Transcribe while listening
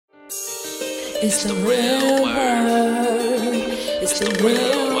It's the real word. It's the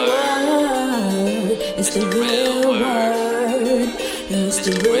real word. It's the real word. It's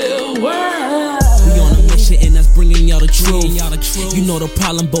the real word. We on a mission and that's bringing y'all the truth. You know the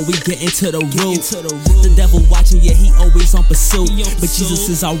problem, but we get into the root. The devil watching, yeah, he always on pursuit. But Jesus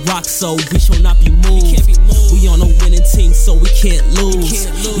is our rock, so we shall not be moved. We on a winning team, so we can't lose.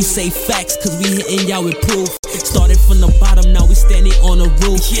 We say facts, cause we hitting y'all with proof. Started from the bottom, now we standing on the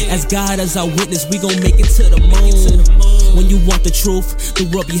roof. As God as our witness, we gon' make it to the moon. When you want the truth, the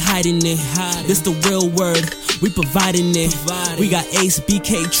world be hiding it. This the real word, we providing it. We got Ace,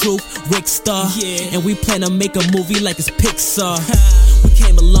 BK, Truth, Rick Star, and we plan to make a movie like it's Pixar. We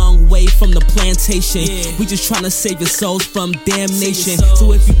came a long way from the plantation. We just tryna save your souls from damnation.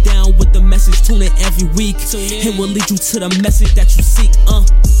 So if you down with the message, tune in every week. It will lead you to the message that you seek.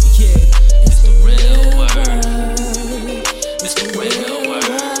 It's the real word. It's the real word.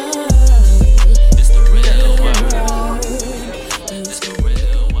 It's the real word. It's the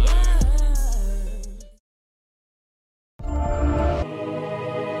real word.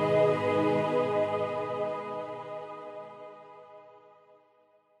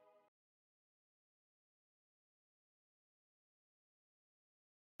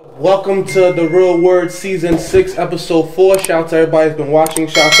 Welcome to The Real Word Season 6, Episode 4. Shout out to everybody that's been watching.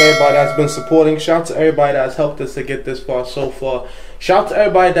 Shout out to everybody that's been supporting. Shout out to everybody that's helped us to get this far so far. Shout out to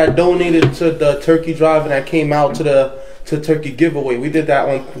everybody that donated to the turkey drive and that came out to turkey giveaway. We did that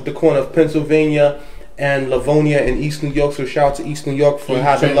on the corner of Pennsylvania and Livonia in East New York. So shout out to East New York for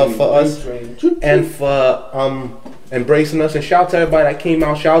having love for us and for embracing us. And shout out to everybody that came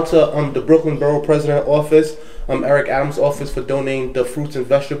out. Shout out to the Brooklyn Borough President Office, Eric Adams' office, for donating the fruits and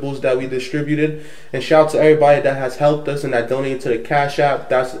vegetables that we distributed. And shout out to everybody that has helped us and that donated to the Cash App.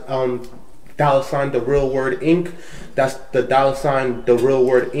 That's $, The Real Word Inc. That's the $, The Real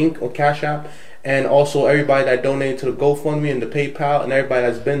Word Inc. on Cash App. And also everybody that donated to the GoFundMe and the PayPal, and everybody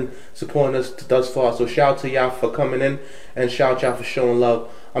that's been supporting us thus far. So shout out to y'all for coming in, and shout out y'all for showing love.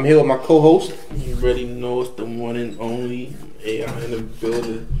 I'm here with my co-host. You already know it's the one and only AI in the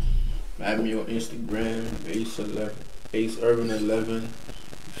building. Add me on Instagram, Ace Urban 11.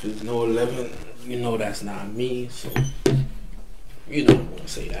 If there's no 11, you know that's not me. So you know I'm gonna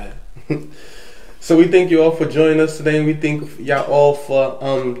say that. So we thank you all for joining us today, and we thank y'all all for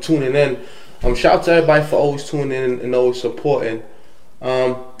tuning in. Shout out to everybody for always tuning in and always supporting.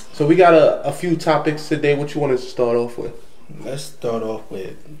 So we got a few topics today. What you want to start off with? Let's start off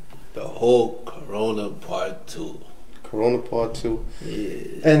with the whole Corona Part 2. Corona Part 2.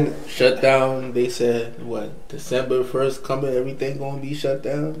 Yeah. And shutdown, they said, what, December 1st coming, everything gonna be shut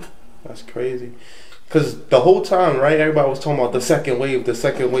down? That's crazy. Because the whole time, right, everybody was talking about the second wave, the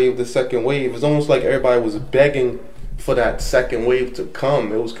second wave, the second wave. It's almost like everybody was begging for that second wave to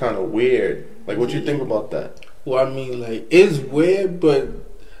come. It was kind of weird. Like, what you think about that? Well, I mean, like, it's weird, but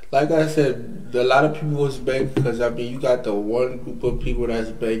like I said, a lot of people was begging because, I mean, you got the one group of people that's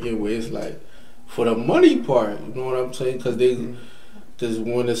begging where it's like, for the money part, you know what I'm saying? Because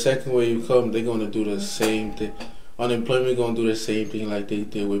when the second wave comes, they're going to do the same thing. Unemployment going to do the same thing like they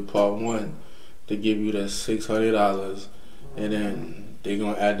did with Part 1. They give you the $600, and then they're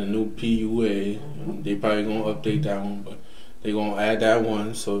going to add the new PUA. They probably going to update that one, but they're going to add that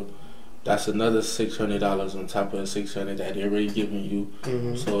one. So that's another $600 on top of the $600 that they're already giving you.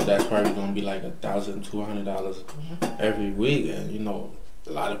 Mm-hmm. So that's probably going to be like $1,200 every week. And, you know,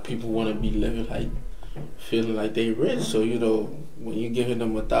 a lot of people want to be living like, feeling like they rich. So, you know, when you're giving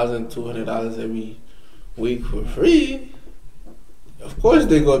them $1,200 every week for free, of course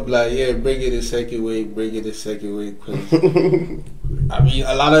they're going to be like, yeah, bring it a second week, bring it a second week. Cause, I mean,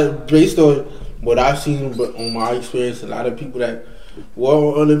 a lot of, based on what I've seen on my experience, a lot of people that were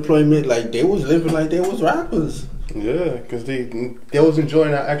on unemployment, like, they was living like they was rappers. Yeah, because they was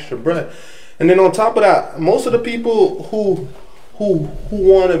enjoying that extra bread. And then on top of that, most of the people who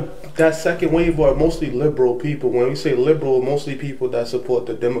wanted that second wave are mostly liberal people. When we say liberal, mostly people that support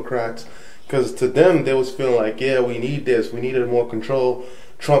the Democrats. Because to them, they was feeling like, yeah, we need this. We needed more control.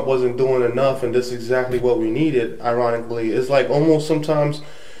 Trump wasn't doing enough, and this is exactly what we needed, ironically. It's like almost sometimes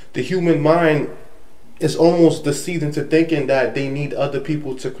the human mind is almost deceived into thinking that they need other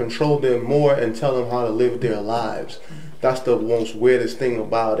people to control them more and tell them how to live their lives. That's the most weirdest thing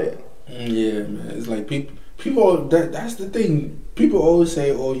about it. Yeah, man. It's like people that's the thing. People always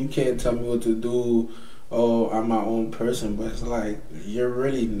say, oh, you can't tell me what to do. Oh, I'm my own person. But it's like, you're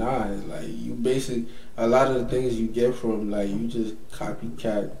really not. It's like, you basically, a lot of the things you get from, like, you just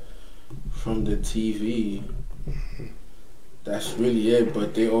copycat from the TV. That's really it.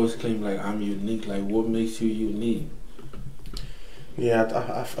 But they always claim, like, I'm unique. Like, what makes you unique? Yeah,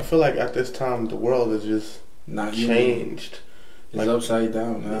 I feel like at this time the world is just Not changed. It's upside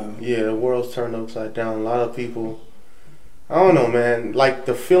down now. Yeah, the world's turned upside down. A lot of people, I don't know, man. Like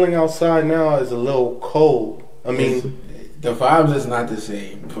the feeling outside now is a little cold. I mean, the vibes is not the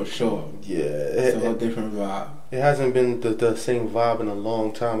same for sure. yeah, It's a whole different vibe. it hasn't been the same vibe in a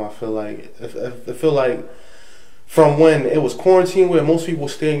long time. I feel like I feel like from when it was quarantine, where most people were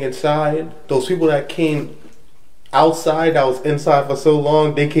staying inside, those people that came outside, that was inside for so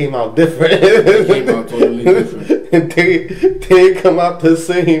long, they came out different. They came out totally different. they didn't come out the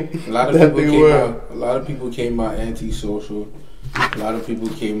same. A lot of people came out. A lot of people came out antisocial. A lot of people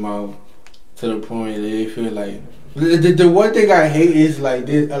came out to the point that they feel like the one thing I hate is like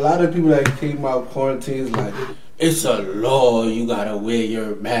there's a lot of people that came out quarantines like it's a law, you gotta wear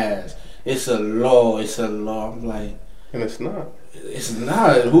your mask. It's a law. It's a law. I'm like, And it's not. it's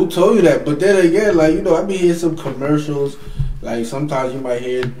not. Who told you that? But then again, like, you know, I be hearing some commercials. Like sometimes you might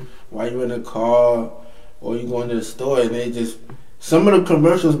hear while you're in the car or you going to the store, and they just some of the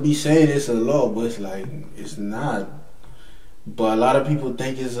commercials be saying it's a law, but it's like it's not. But a lot of people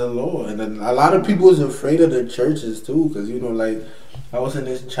think it's a law, and then a lot of people is afraid of the churches too, because you know, like I was in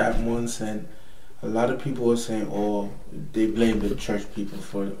this chat once, and a lot of people were saying, "Oh, they blame the church people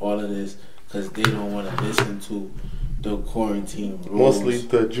for all of this because they don't want to listen to the quarantine rules." Mostly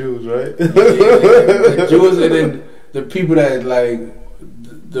the Jews, right? The Jews, and then the people that like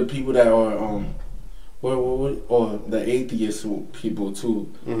the people that are or the atheist people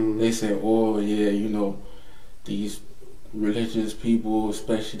too. Mhm. They say, "Oh yeah, you know, these religious people,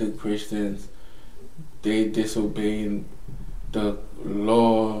 especially the Christians, they disobeying the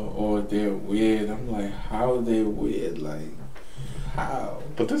law or they're weird." I'm like, how are they weird? Like, how?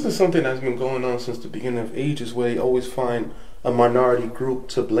 But this is something that's been going on since the beginning of ages, where they always find a minority group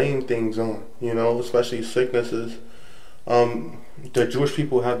to blame things on, you know, especially sicknesses. The Jewish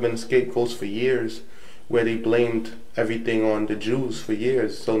people have been scapegoats for years, where they blamed everything on the Jews for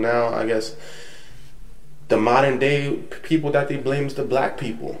years. So now, I guess, the modern day people that they blame is the black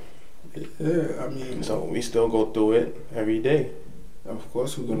people. Yeah, I mean, So we still go through it every day. of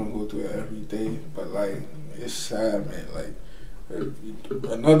course we're gonna go through it every day, but like, it's sad, man. Like,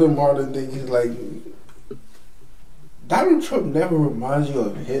 another modern thing is like, Donald Trump never reminds you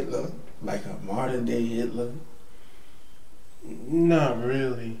of Hitler, like a modern day Hitler. Not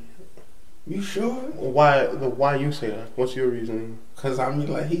really. You sure? Why you say that? What's your reasoning? Cause I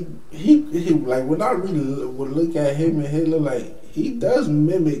mean, like he like when I really would look at him and Hitler, like he does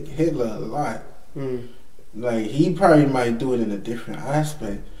mimic Hitler a lot. Mm. Like he probably might do it in a different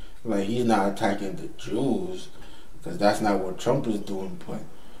aspect. Like he's not attacking the Jews, cause that's not what Trump is doing. But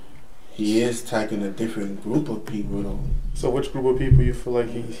he is attacking a different group of people, though. So which group of people you feel like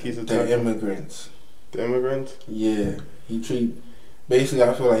he's attacking? The immigrants. The immigrants? Yeah, basically,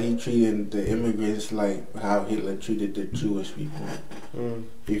 I feel like he treated the immigrants like how Hitler treated the Jewish people. Mm.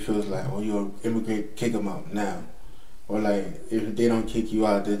 He feels like, oh, you're an immigrant, kick them out now. Or like, if they don't kick you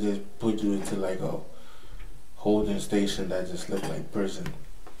out, they just put you into like a holding station that just look like prison.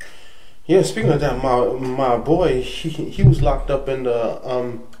 Yeah, speaking of that, my boy, he was locked up in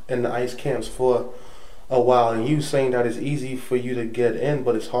the ICE camps for a while, and he was saying that it's easy for you to get in,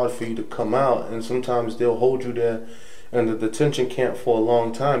 but it's hard for you to come out, and sometimes they'll hold you there in the detention camp for a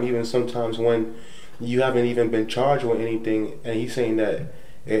long time, even sometimes when you haven't even been charged with anything. And he's saying that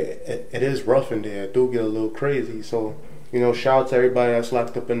it is rough in there. It do get a little crazy. So, you know, shout out to everybody that's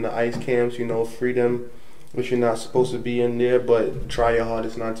locked up in the ICE camps. You know, freedom if you're not supposed to be in there, but try your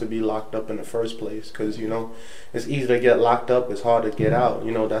hardest not to be locked up in the first place, because, you know, it's easy to get locked up, it's hard to get out.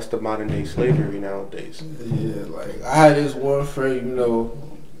 You know, that's the modern day slavery nowadays. Yeah, like I had this one friend, you know,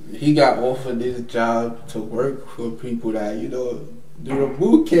 he got offered this job to work for people that, you know, do the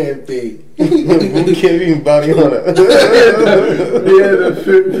boot camp thing. Boot camp even bounty hunter.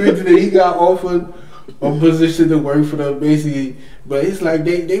 Yeah, he got offered a position to work for them, basically. But it's like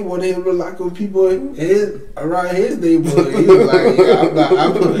they wanted him to lock up people around his neighborhood. He was like,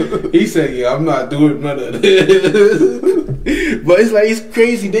 yeah, he said, yeah, I'm not doing none of this. But it's like, it's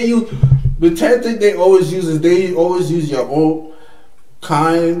crazy. The tactic they always use is they always use your own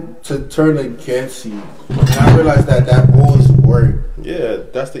kind to turn against you. And I realized that always worked. Yeah,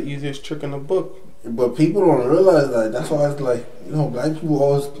 that's the easiest trick in the book. But people don't realize that. That's why it's like, you know, black people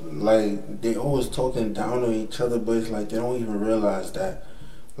always, like, they always talking down on each other, but it's like they don't even realize that.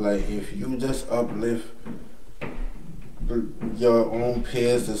 Like, if you just uplift your own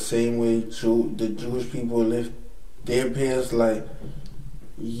peers the same way the Jewish people lift their peers, like,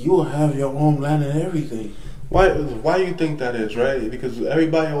 you'll have your own land and everything. Why you think that is, right? Because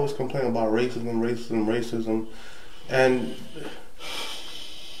everybody always complain about racism, and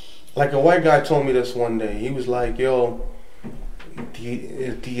like a white guy told me this one day. He was like, "Yo,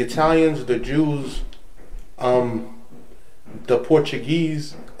 the Italians, the Jews, the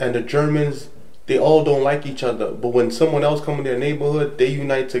Portuguese, and the Germans, they all don't like each other. But when someone else come in their neighborhood, they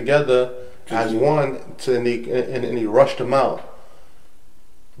unite together as one, and they rush them out.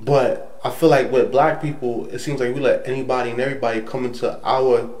 But I feel like with black people, it seems like we let anybody and everybody come into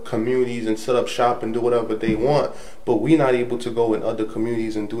our communities and set up shop and do whatever they want, but we're not able to go in other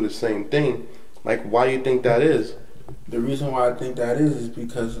communities and do the same thing. Like, why do you think that is? The reason why I think that is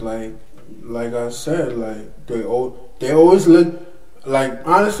because, like I said, like they always look like.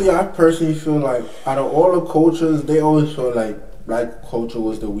 Honestly, I personally feel like out of all the cultures, they always feel like black culture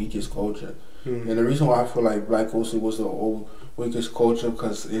was the weakest culture. And the reason why I feel like black culture was the weakest culture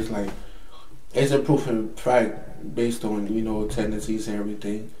because it's a proof in fact based on tendencies and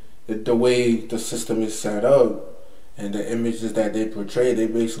everything. The way the system is set up and the images that they portray, they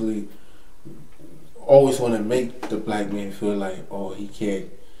basically always want to make the black man feel like, oh, he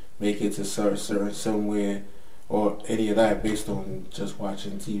can't make it to certain somewhere or any of that based on just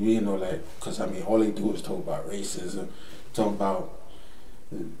watching TV and all that. Because I mean, all they do is talk about racism, talk about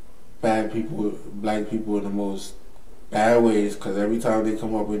bad people, black people in the most bad ways. Because every time they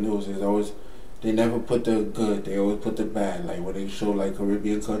come up with news, it's always, they never put the good, they always put the bad. Like when they show like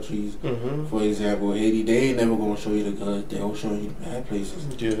Caribbean countries, for example, Haiti, they ain't never gonna show you the good. They always show you the bad places.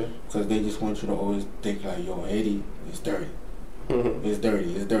 Yeah. Because they just want you to always think like, yo, Haiti is dirty. It's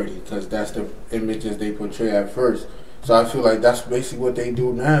dirty. Because that's the images they portray at first. So I feel like that's basically what they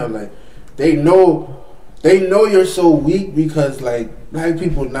do now. Like they know you're so weak because like black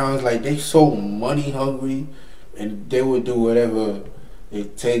people now is like they so money hungry, and they would do whatever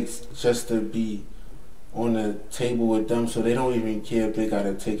it takes just to be on the table with them. So they don't even care if they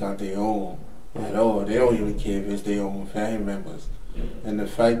gotta take out their own at all. They don't even care if it's their own family members. And the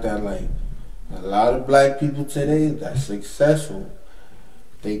fact that like a lot of black people today that's successful,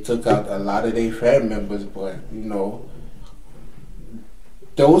 they took out a lot of their family members, but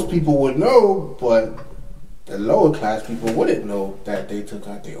those people would know, but the lower class people wouldn't know that they took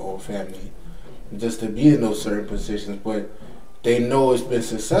out their own family just to be in those certain positions. But they know it's been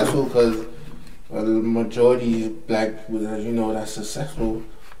successful because the majority of black people that's successful,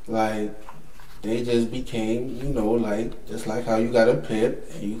 like they just became like just like how you got a pimp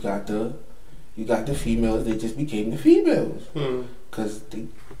and you got the females, they just became the females because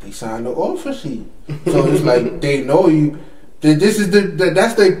they signed the offer sheet. So it's like they know you. This is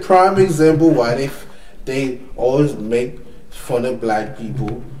that's the prime example why they always make fun of black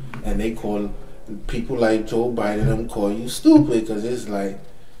people, and they call people like Joe Biden them call you stupid because it's like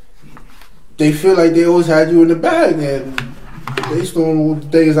they feel like they always had you in the bag. And based on the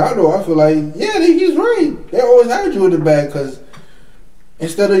things I know, I feel like he's right. They always had you in the bag because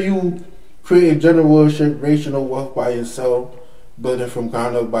instead of you creating generational wealth by yourself, building from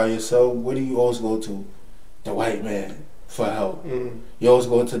ground up by yourself, where do you always go to? The white man for help. You always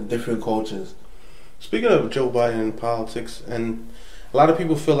go to different cultures. Speaking of Joe Biden and politics, and a lot of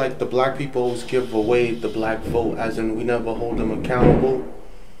people feel like the black people always give away the black vote, as in we never hold them accountable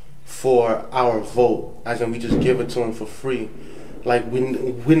for our vote, as in we just give it to them for free. Like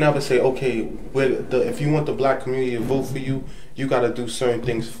we never say, okay, if you want the black community to vote for you, you got to do certain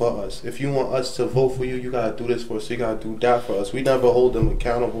things for us. If you want us to vote for you, you got to do this for us. So you got to do that for us. We never hold them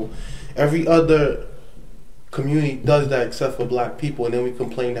accountable. Every other community does that except for black people, and then we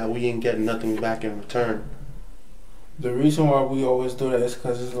complain that we ain't getting nothing back in return. The reason why we always do that is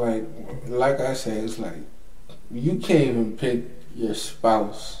because it's like I said, it's like you can't even pick your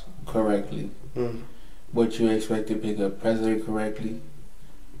spouse correctly, but you expect to pick a president correctly.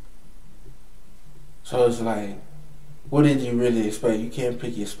 So it's like, what did you really expect? You can't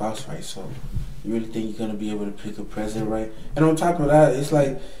pick your spouse right, so you really think you're gonna be able to pick a president right? And on top of that, it's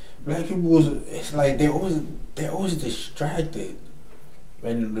like black people it's like they're always distracted.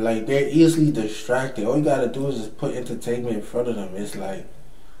 And like they're easily distracted. All you gotta do is just put entertainment in front of them. It's like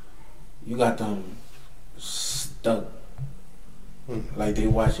you got them stuck. Like they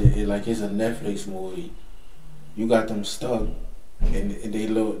watch it like it's a Netflix movie. You got them stuck in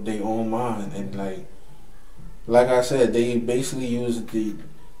their own mind, and like I said, they basically use the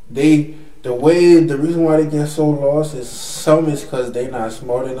reason why they get so lost is some is because they not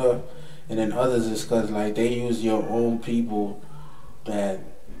smart enough, and then others is because like they use your own people that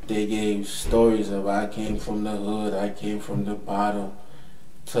they gave stories of. I came from the hood, I came from the bottom,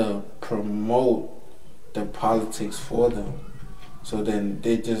 to promote the politics for them. So then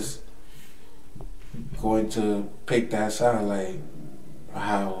they just going to pick that side, like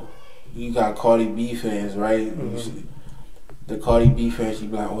how you got Cardi B fans, right? the Cardi B fans, she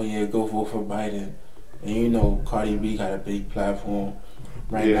be like, oh yeah, go vote for Biden. And you know, Cardi B got a big platform.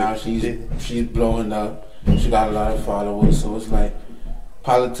 Right now, she's blowing up. She got a lot of followers. So it's like,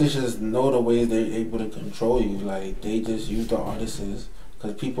 politicians know the ways they're able to control you. Like, they just use the artists.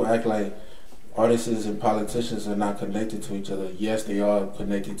 Because people act like artists and politicians are not connected to each other. Yes, they are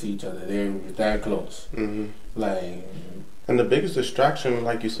connected to each other. They're that close. Mm-hmm. Like... And the biggest distraction,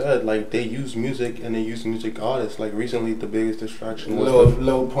 like you said, like they use music and they use music artists. Like recently, the biggest distraction was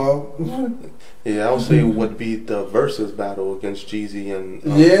Lil Pump. Yeah, I would say would be the versus battle against Jeezy and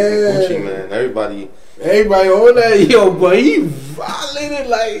Gucci Man. Everybody on that, yo, but he violated,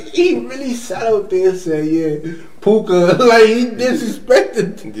 like he really sat out there and said, yeah, Puka, like he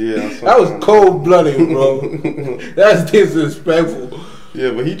disrespected. Yeah, that was cold blooded, bro. That's disrespectful.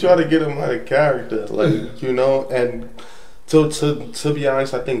 Yeah, but he tried to get him out of character, like you know, and. To be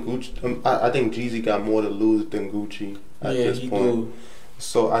honest, I think Gucci. I think Jeezy got more to lose than Gucci at this point. Do.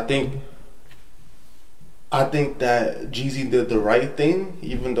 So I think that Jeezy did the right thing,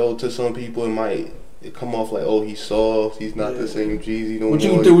 even though to some people it might come off like, oh, he's soft. He's not the same Jeezy no more.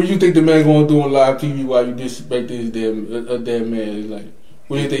 What you think the man gonna do on live TV while you disrespect his damn man? Like,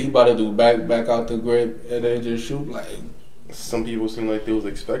 what do you think he about to do? Back out the grip and then just shoot? Like, some people seem like they was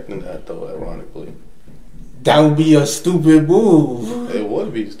expecting that though. Ironically. That would be a stupid move. It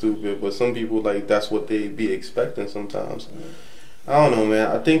would be stupid, but some people like that's what they be expecting sometimes. I don't know,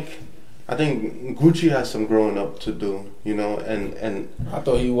 man. I think Gucci has some growing up to do, you know, and I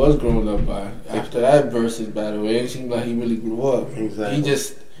thought he was growing up after that versus battle. It seemed like he really grew up. Exactly.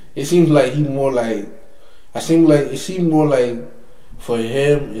 It seems like he more like. It seemed more like for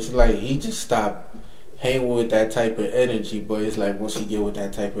him, it's like he just stopped hanging with that type of energy. But it's like once he get with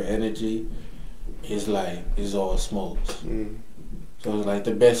that type of energy. It's like it's all smokes. So it's like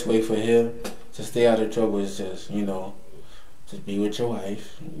the best way for him to stay out of trouble is just, you know, just be with your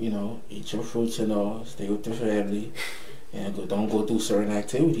wife, you know, eat your fruits and all, stay with your family, and don't go through certain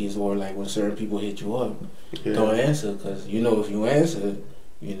activities or like when certain people hit you up, don't answer, because you know if you answer,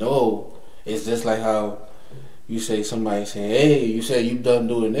 you know, it's just like how you say somebody say, hey, you say you done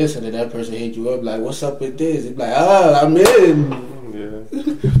doing this, and then that person hit you up like, what's up with this? It's like, I'm in.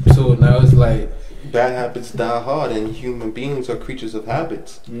 Yeah. So now it's like. Bad habits die hard, and human beings are creatures of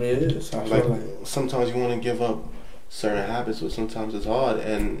habits. Yes, like sometimes you want to give up certain habits, but sometimes it's hard,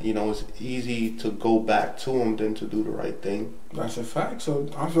 and you know it's easy to go back to them than to do the right thing. That's a fact. So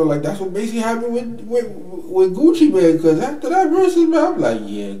I feel like that's what basically happened with Gucci, man. Because after that versus, man, I'm like,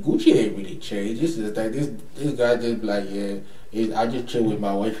 yeah, Gucci ain't really changed. This is like this guy just like, yeah, I just chill with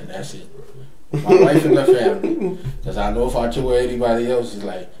my wife and that's it. My wife and the family. Because I know if I chill with anybody else, it's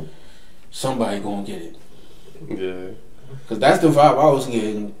like. Somebody gonna get it. Yeah. Cause that's the vibe I was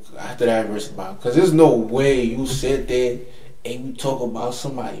getting after that verse about. Cause there's no way you sit there and you talk about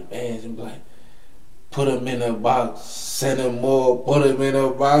somebody bands and be like, put them in a box, send them more, put them in a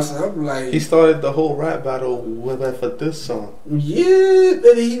box. I'm like, he started the whole rap battle with that for this song. Yeah,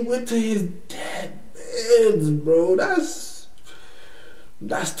 then he went to his dead bands, bro. That's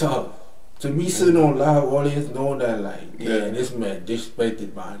tough. To be sitting on live audience knowing that like, this man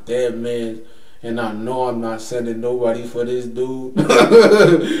disrespected my dead man, and I know I'm not sending nobody for this dude.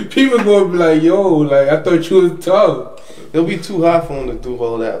 People gonna be like, yo, like I thought you was tough. It'll be too hard for him to do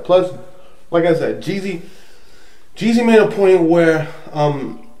all that. Plus, like I said, Jeezy made a point where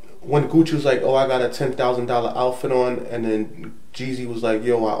when Gucci was like, oh, I got a $10,000 outfit on, and then Jeezy was like,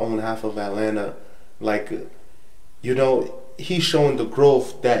 yo, I own half of Atlanta. Like, you know, he's showing the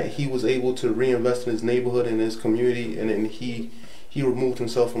growth that he was able to reinvest in his neighborhood and his community, and then he removed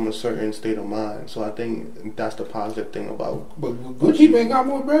himself from a certain state of mind. So I think that's the positive thing about. But Gucci man got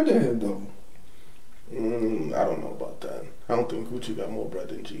more bread than him though. I don't know about that. I don't think Gucci got more bread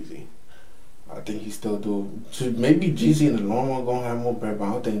than Jeezy. I think he still do. So maybe Jeezy in the long run gonna have more bread, but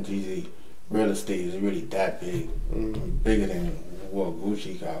I don't think Jeezy real estate is really that big, bigger than what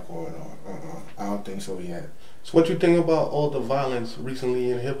Gucci got going on. I don't think so yet. So what you think about all the violence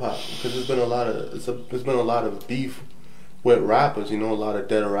recently in hip hop? Because there's been a lot of beef with rappers. You know, a lot of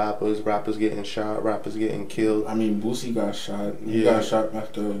dead rappers getting shot, rappers getting killed. I mean, Boosie got shot. He got shot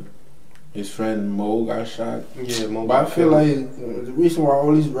after his friend Mo got shot. Yeah, Mo. But I feel like the reason why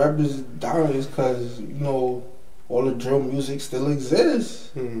all these rappers die is because, you know, all the drill music still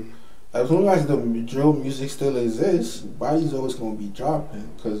exists. As long as the drill music still exists, bodies always gonna be dropping.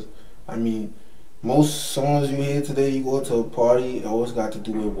 Because I mean, most songs you hear today, you go to a party, it always got to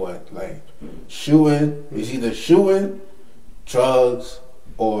do with what? Like shooting. It's either shooting, drugs,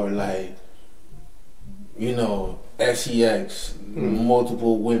 or like, you know, sex,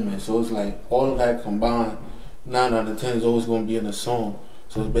 multiple women. So it's like all of that combined 9 out of 10 is always gonna be in a song.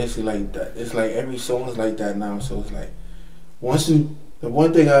 So it's basically like that. It's like every song is like that now. So it's like the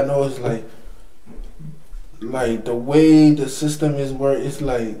one thing I know is like the way the system is work. It's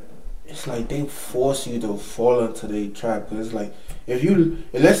like they force you to fall into their trap. Cause it's like if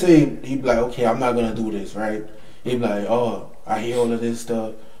let's say you be like, okay, I'm not gonna do this, right? You be like, oh, I hear all of this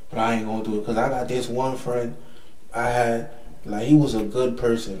stuff, but I ain't gonna do it. Cause I got this one friend I had. Like, he was a good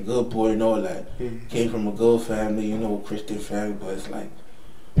person, good boy and all that. Came from a good family, Christian family, but it's like,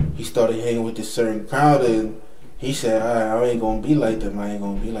 he started hanging with this certain crowd and he said, I ain't gonna be like them,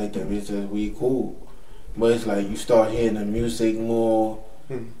 it's just, we cool. But it's like, you start hearing the music more,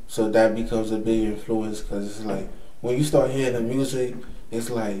 so that becomes a big influence, because it's like, when you start hearing the music,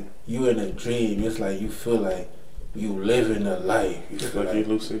 it's like, you in a dream, it's like, you feel like, you living a life. You feel like you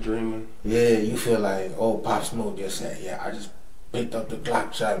lucid dreaming. Yeah, you feel like, oh, Pop Smoke just said, yeah, I just picked up the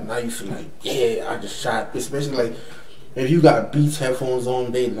Glock shot. Now you feel like, yeah, I just shot. Especially like, if you got Beats headphones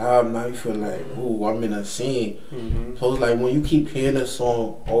on, they loud. Now you feel like, ooh, I'm in a scene. So it's like when you keep hearing a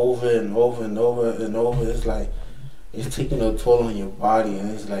song over and over and over and over, it's like it's taking a toll on your body,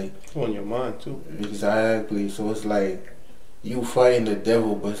 and it's like on your mind too. Exactly. So it's like you fighting the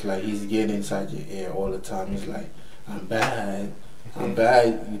devil, but it's like he's getting inside your ear all the time. It's like, I'm bad.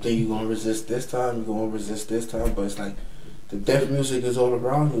 You think you're gonna resist this time? You're gonna resist this time, but it's like the deaf music is all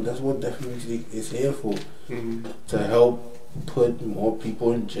around you. That's what deaf music is here for, to help put more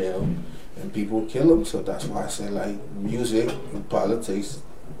people in jail and people kill them. So that's why I say like music and politics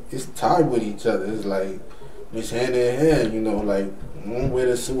is tied with each other. It's like it's hand in hand. Like one wear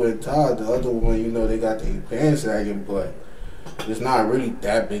the suit and tie, the other one, they got their pants sagging, but it's not really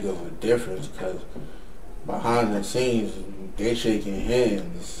that big of a difference because behind the scenes, they shaking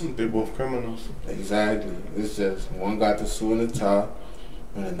hands. They're both criminals. Exactly. It's just one got the suit and the tie,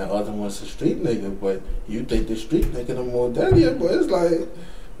 and then the other one's a street nigga. But you think the street nigga the more deadlier, but it's like,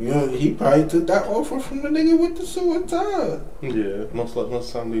 he probably took that offer from the nigga with the suit and tie. Yeah, most of the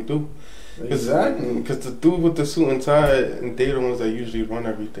time they do. Exactly. Because the dude with the suit and tie, they the ones that usually run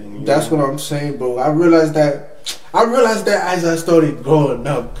everything. That's what I'm saying, bro. I realized that as I started growing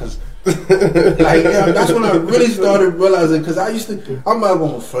up, because that's when I really started realizing, because I'm not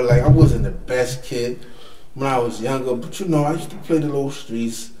going to feel like I wasn't the best kid when I was younger, but I used to play the little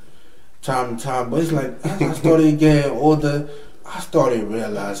streets time to time, but it's like, as I started getting older, I started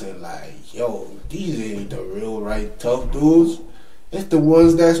realizing like, yo, these ain't the real right tough dudes. It's the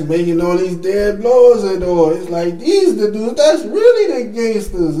ones that's making all these dead blows and all. It's like, these the dudes that's really the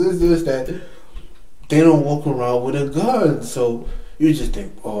gangsters. It's just that they don't walk around with a gun, so you just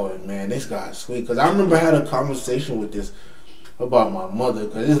think, oh man, this guy's sweet. Because I remember I had a conversation with this about my mother.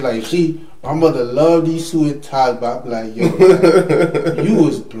 Because it's like my mother loved these suit and ties, but I'm like, yo, like, you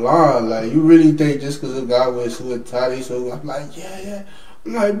was blonde. Like, you really think just because a guy wears suit and tie, so I'm like, yeah.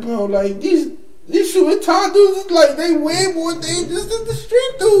 I'm like, bro, like, these suit and tie dudes, it's like, they way more dangerous than the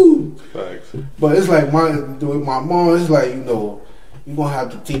street dudes. Facts. But it's like, with my mom, it's like, you're going to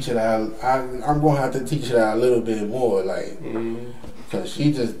have to teach her that. I'm going to have to teach her that a little bit more, like, because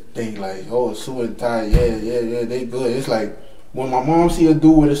she just think like, oh, suit and tie, yeah, they good. It's like, when my mom see a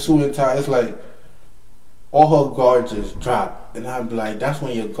dude with a suit and tie, it's like, all her guards just drop. And I'd be like, that's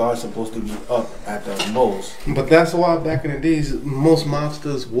when your guard's supposed to be up at the most. But that's why back in the days, most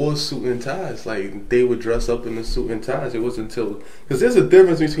mobsters wore suit and ties. Like, they would dress up in the suit and ties. It wasn't until... Because there's a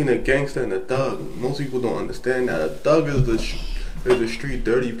difference between a gangster and a thug. Most people don't understand that. A thug is the street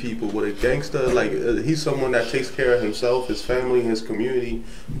dirty people. But a gangster, like, he's someone that takes care of himself, his family, his community,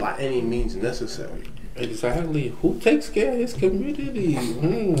 by any means necessary. Exactly. Who takes care of his community?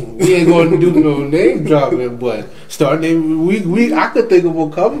 We ain't gonna do no name dropping, but I could think of a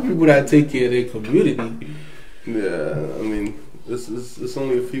couple people that take care of their community. Yeah, I mean, it's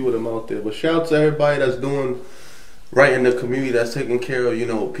only a few of them out there. But shout out to everybody that's doing right in the community, that's taking care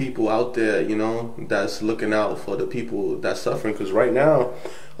of, people out there, that's looking out for the people that's suffering. Because right now,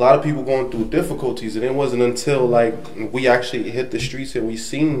 a lot of people going through difficulties, and it wasn't until like we actually hit the streets and we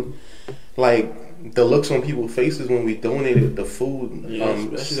seen like the looks on people's faces when we donated the food.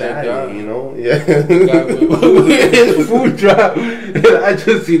 Sad, his food drop. I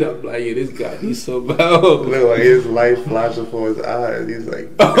just see that. I'm like, yeah, this guy needs some help. Look like his life flashing before his eyes. He's like,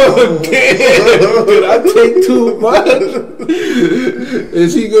 oh damn, did I take too much?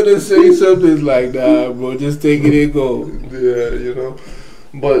 Is he gonna say something like, nah, bro, just take it and go? Yeah,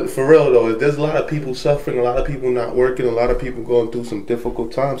 But for real though, there's a lot of people suffering, a lot of people not working, a lot of people going through some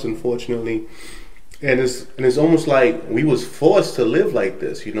difficult times, unfortunately. And it's almost like we was forced to live like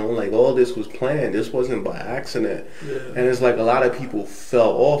this, you know, like all this was planned. This wasn't by accident. Yeah. And it's like a lot of people fell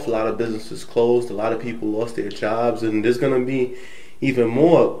off, a lot of businesses closed, a lot of people lost their jobs, and there's gonna be even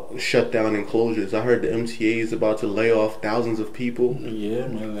more shutdown and closures. I heard the MTA is about to lay off thousands of people. Yeah,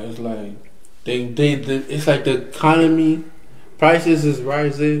 man. It's like it's like the economy, prices is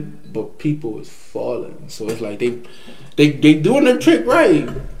rising, but people is falling. So it's like they doing the trick right.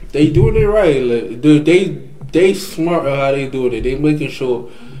 They doing it right. Like, they smart on how they doing it. They making sure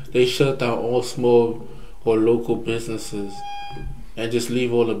they shut down all small or local businesses and just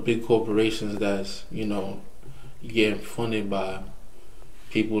leave all the big corporations that's, you know, getting funded by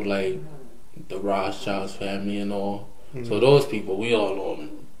people like the Rothschilds family and all. Mm-hmm. So those people, we all know,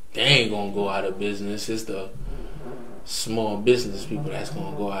 they ain't gonna go out of business. It's the small business people that's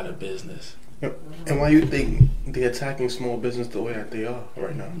gonna go out of business. And why you think they're attacking small business the way that they are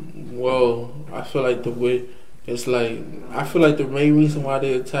right now? Well, I feel like the main reason why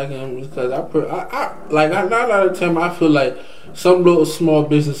they're attacking them is because nine out of 10 I feel like some little small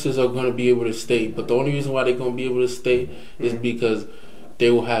businesses are going to be able to stay, but the only reason why they're going to be able to stay is because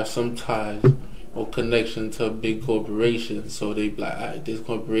they will have some ties or connection to a big corporation. So they be like, all right, this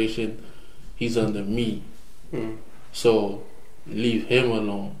corporation, he's under me, so leave him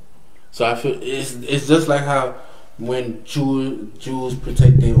alone. So I feel it's just like how when Jews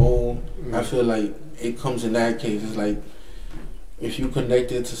protect their own, I feel like it comes in that case. It's like if you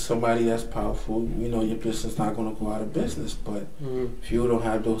connected to somebody that's powerful, you know your business not gonna go out of business. But if you don't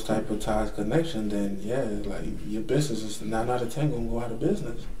have those type of ties, connection, then yeah, like your business is 9 out of 10 gonna go out of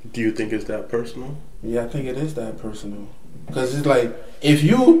business. Do you think it's that personal? Yeah, I think it is that personal. Because it's like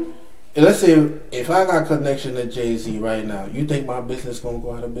let's say if I got connection to Jay-Z right now, you think my business gonna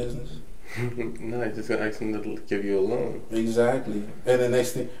go out of business? No, he's just gonna ask him to give you a loan. Exactly. And the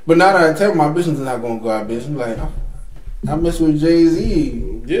next thing, but now that I tell my business is not gonna go out of business, like I mess with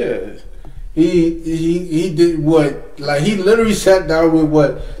Jay-Z. Yeah. He did what? Like he literally sat down with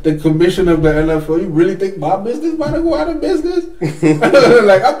what the commissioner of the NFL. You really think my business about to go out of business?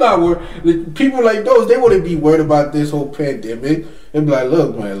 Like I'm not worried. People like those, they wouldn't be worried about this whole pandemic. They'd be like,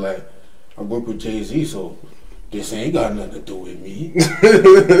 look, man, like I work with Jay-Z, so this ain't got nothing to do with me.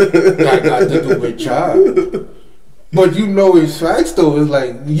 That got to do with y'all. But you know it's facts though. It's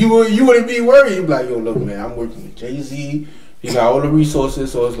like you wouldn't be worried. You'd be like, yo, look, man, I'm working with Jay-Z. He got all the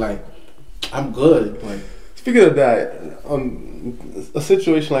resources, so it's like I'm good. Like, speaking of that, a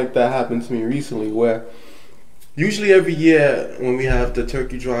situation like that happened to me recently where usually every year when we have the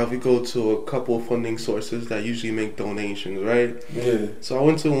turkey drive, we go to a couple of funding sources that usually make donations, right? yeah. So I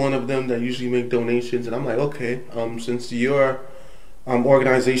went to one of them that usually make donations, and I'm like, okay, since your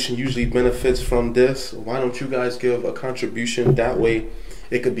organization usually benefits from this, why don't you guys give a contribution? That way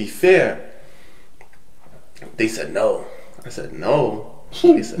it could be fair. They said no. I said no.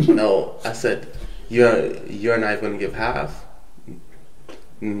 They said no. I said you're not going to give half.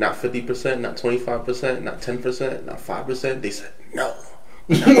 Not 50%, not 25%, not 10%, not 5%. They said no.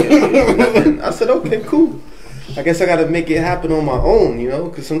 I said okay, cool. I guess I got to make it happen on my own, you know,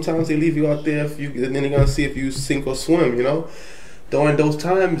 because sometimes they leave you out there and then they're going to see if you sink or swim, you know. During those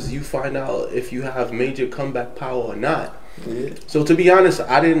times, you find out if you have major comeback power or not. Yeah. So to be honest,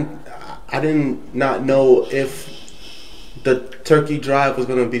 I didn't not know if the turkey drive was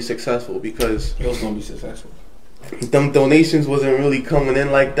going to be successful because it was going to be successful. Them donations wasn't really coming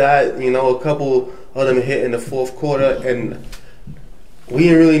in like that. You know, a couple of them hit in the fourth quarter, and we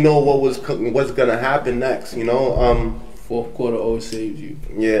didn't really know what's going to happen next. You know, fourth quarter always saves you.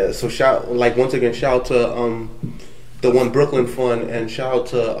 Yeah. So once again, shout out to the One Brooklyn Fund, and shout out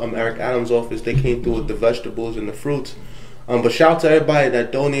to Eric Adams' office. They came through with the vegetables and the fruits. But shout out to everybody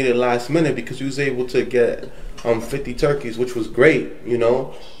that donated last minute because we was able to get 50 turkeys, which was great. You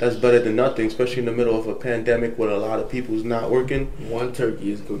know, that's better than nothing, especially in the middle of a pandemic where a lot of people's not working. One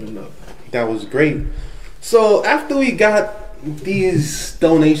turkey is good enough. That was great. So after we got these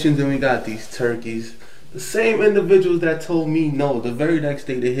donations and we got these turkeys, the same individuals that told me no, the very next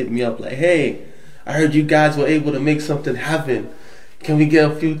day they hit me up like, hey, I heard you guys were able to make something happen. Can we get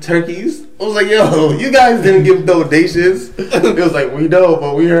a few turkeys? I was like, yo, you guys didn't give donations. It was like, we know,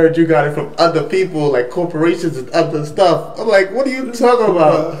 but we heard you got it from other people, like corporations and other stuff. I'm like, what are you talking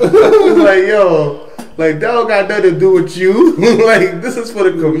about? I was like, yo, like, that don't got nothing to do with you. Like, this is for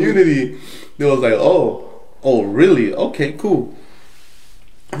the community. They was like, oh, really? Okay, cool.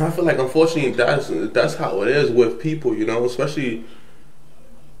 And I feel like, unfortunately, that's how it is with people, you know, especially,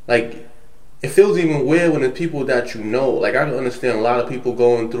 like, it feels even weird when it's people that you know. Like, I can understand a lot of people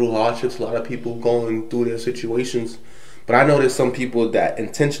going through hardships, a lot of people going through their situations. But I know there's some people that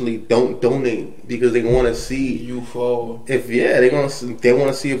intentionally don't donate because they want to see you fall. If they want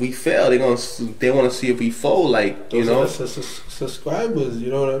to see if we fail. They want to see if we fall. Like Those are subscribers.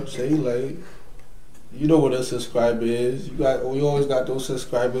 You know what I'm saying? Like, you know what a subscriber is. We always got those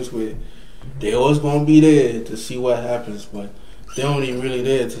subscribers where they always gonna be there to see what happens, but they only really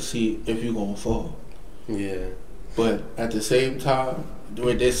there to see if you gonna fall. Yeah. But at the same time,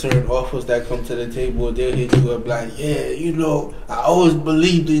 when there's certain offers that come to the table, they'll hit you up like, yeah, you know, I always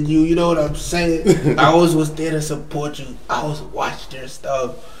believed in you. You know what I'm saying? I always was there to support you. I always watched their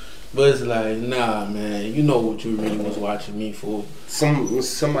stuff. But it's like, nah, man, you know what you really was watching me for.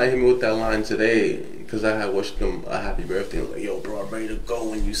 Somebody hit me with that line today because I had wished them a happy birthday. I was like, yo, bro, I'm ready to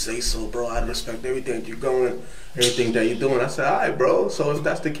go when you say so, bro. I respect everything you're going, everything that you're doing. I said, all right, bro. So if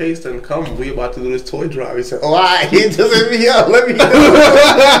that's the case, then come. We about to do this toy drive. He said, oh, all right, just let me up. Let me go.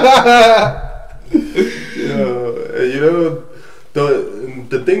 You know,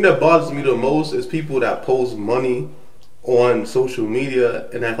 the thing that bothers me the most is people that post money on social media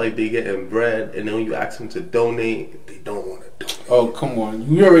and act like they getting bread, and then when you ask them to donate, they don't want to donate. Oh, come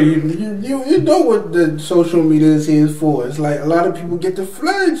on. You already you know what the social media is here for. It's like a lot of people get the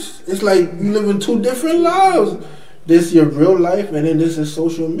flex. It's like you live in two different lives. This your real life, and then this is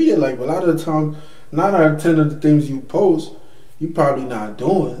social media. Like a lot of the time, 9 out of 10 of the things you post, you probably not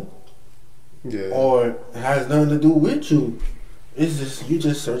doing. Yeah. Or it has nothing to do with you. It's just you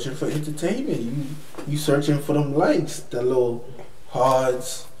just searching for entertainment. You searching for them likes, the little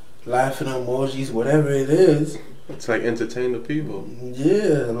hearts, laughing emojis, whatever it is. It's like entertain the people.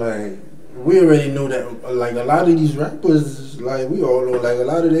 Yeah, like we already knew that. Like a lot of these rappers, like we all know, like a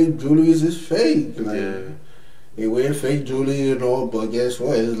lot of their jewelry is fake. Like, yeah. They wear fake jewelry and all, but guess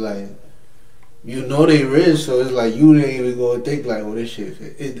what? It's like, you know they rich, so it's like you ain't even gonna think like, oh, this shit,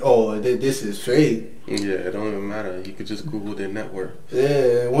 this is fake. Yeah, it don't even matter. You could just Google their net worth.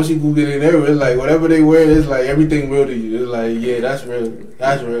 Yeah, once you Google their net worth, it's like whatever they wear, it's like everything real to you. It's like, yeah, that's real.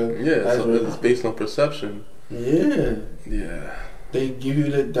 That's real. Yeah, that's so real. It's based on perception. Yeah. Yeah. They give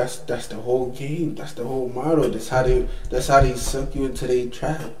you that's the whole game. That's the whole model. That's how they suck you into their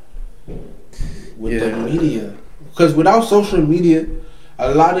trap with the media. Because without social media,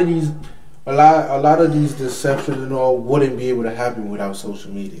 a lot of these deceptions and all wouldn't be able to happen without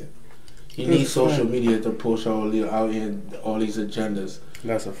social media. You need social media to push all these agendas.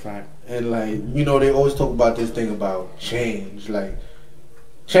 That's a fact. And like, you know, they always talk about this thing about change. Like,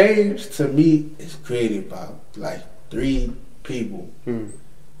 change to me is created by like 3 people.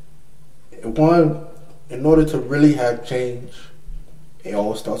 One, in order to really have change, it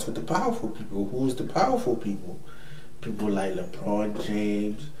all starts with the powerful people. Who's the powerful people? People like LeBron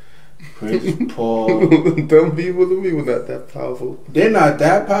James, Chris Paul. Them people to me were not that powerful. They're not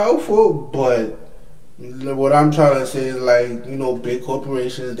that powerful, but what I'm trying to say is like, you know, big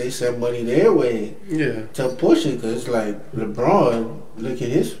corporations, they send money their way to push it. Because like LeBron, look at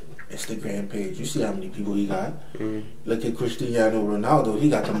his Instagram page. You see how many people he got. Look at Cristiano Ronaldo. He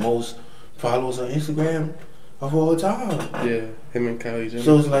got the most followers on Instagram of all time. Yeah, him and Kylie Jenner.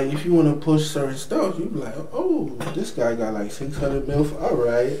 So it's like, if you want to push certain stuff, you be like, oh, this guy got like 600 mil. All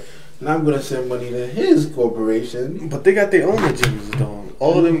right. And I'm going to send money to his corporation. But they got their own agendas, though.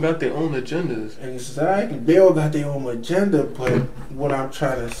 All of them got their own agendas. Exactly. They all got their own agenda, but what I'm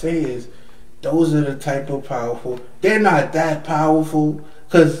trying to say is those are the type of powerful. They're not that powerful,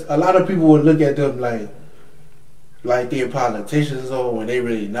 because a lot of people would look at them like they're politicians, or when they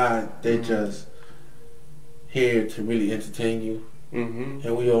really not. They're just here to really entertain you.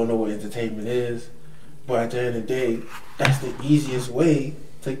 And we all know what entertainment is. But at the end of the day, that's the easiest way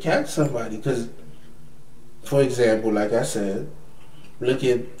to catch somebody. Because, for example, like I said, look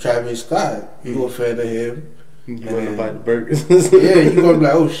at Travis Scott. You a fan of him. You want to buy the burgers. Yeah, you going to be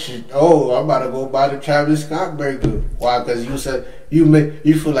like, oh shit, I'm about to go buy the Travis Scott burger. Why? Because you said,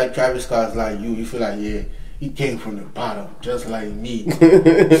 you feel like Travis Scott's like you. You feel like, yeah, he came from the bottom, just like me.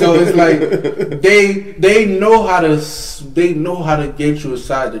 So it's like, they know how to get you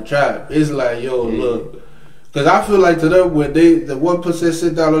inside the trap. It's like, yo, look. Because I feel like to them, when the 1%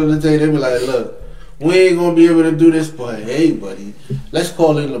 sit down on the table, they be like, look, we ain't going to be able to do this, but hey, buddy, let's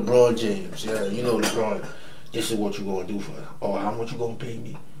call in LeBron James. Yeah, you know LeBron, this is what you going to do for us. Or how much you going to pay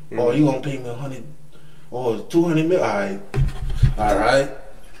me? Or you going to pay me 100 or 200 mil? All right.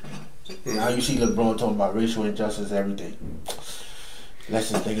 Now you see LeBron talking about racial injustice, everything. Let's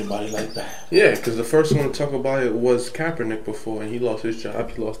just think about it like that. Yeah, because the first one to talk about it was Kaepernick before, and he lost his job,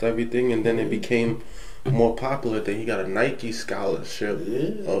 he lost everything, and then it became more popular. Then he got a Nike scholarship.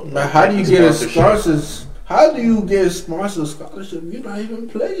 Yeah. But how do you get a scholarship? How do you get a sponsor scholarship? You're not even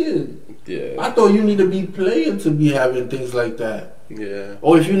playing. Yeah. I thought you need to be playing to be having things like that. Yeah.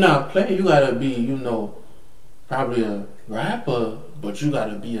 Or if you're not playing, you gotta be, probably a rapper, but you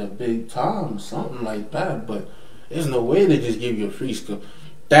gotta be a big time, something like that. But there's no way they just give you a free school.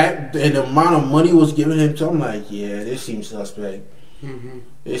 That and the amount of money was given him to, I'm like, yeah, this seems suspect. Mm-hmm.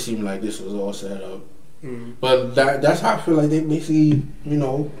 It seemed like this was all set up. Mm-hmm. But that's how I feel like they basically,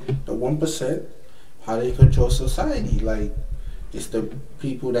 the 1%, how they control society. Like, it's the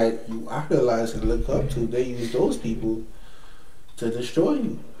people that you idolize and look up to. They use those people to destroy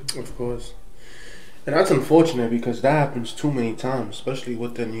you. Of course. And that's unfortunate because that happens too many times, especially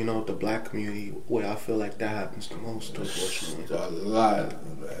within, the black community, where I feel like that happens the most, unfortunately. A lot,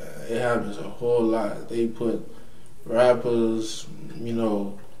 man. It happens a whole lot. They put rappers,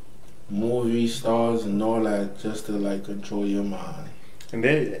 movie stars and all that just to, control your mind.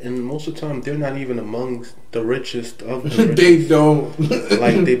 And most of the time, they're not even amongst the richest of the rich. They don't.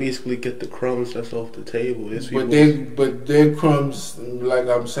 They basically get the crumbs that's off the table. But their crumbs, like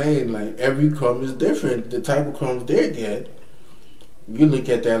I'm saying, every crumb is different. The type of crumbs they get, you look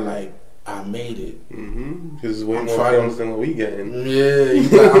at that like, I made it. Mm-hmm. Because it's way more crumbs than what we getting.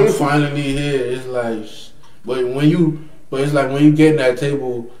 Yeah, I'm finally here. It's like, but it's like when you get in that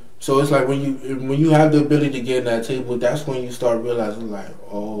table. So it's like when you have the ability to get in that table, that's when you start realizing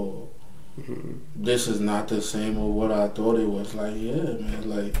this is not the same of what I thought it was. Like, yeah,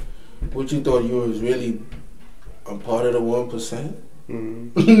 man, what you thought you was really a part of the 1%?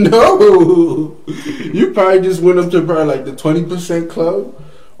 Mm-hmm. No, you probably just went up to probably the 20% club,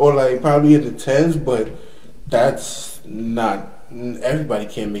 or probably in the 10s, but that's not, everybody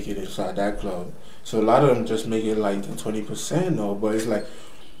can't make it inside that club. So a lot of them just make it the 20%, though, but it's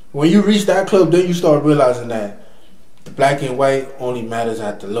when you reach that club, then you start realizing that the black and white only matters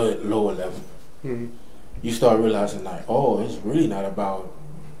at the lower level. Mm-hmm. You start realizing it's really not about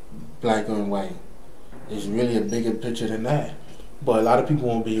black and white. It's really a bigger picture than that. But a lot of people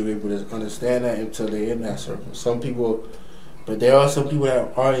won't be able to understand that until they're in that circle. But there are some people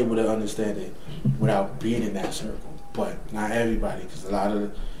that are able to understand it without being in that circle. But not everybody, because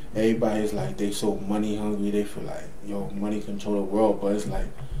everybody's they so money hungry. They feel money control the world. But it's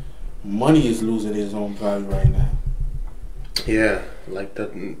money is losing its own value right now. Yeah,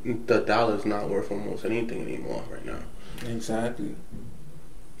 the dollar's not worth almost anything anymore right now. Exactly.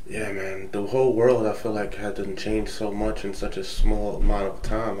 Yeah, man. The whole world, I feel hasn't changed so much in such a small amount of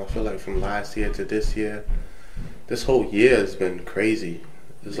time. I feel from last year to this year, this whole year has been crazy.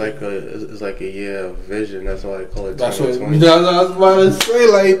 It's like a year of vision. That's why I call it 2020. That's what I was about to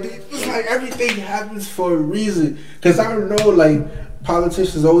say. It's everything happens for a reason. Because I don't know,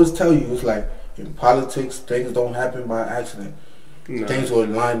 politicians always tell you, it's in politics, things don't happen by accident. No. Things were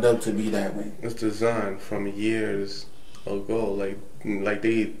lined up to be that way. It's designed from years ago.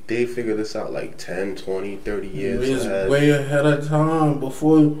 They figured this out 10, 20, 30 years it's ahead. Way ahead of time,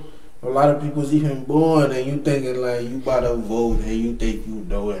 before a lot of people's even born, and you thinking you about to vote and you think you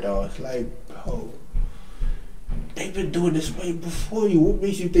know it all. It's bro, they've been doing this way before you. What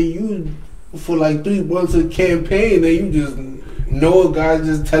makes you think you, for 3 months of campaign, and you just know a guy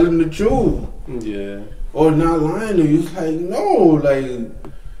just telling the truth? Yeah. Or not lying to you. It's no,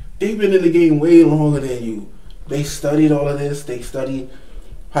 they've been in the game way longer than you. They studied all of this. They studied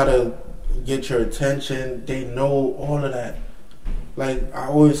how to get your attention. They know all of that. I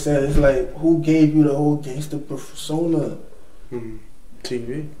always said, it's who gave you the whole gangster persona?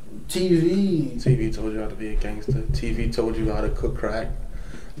 TV. TV told you how to be a gangster. TV told you how to cook crack.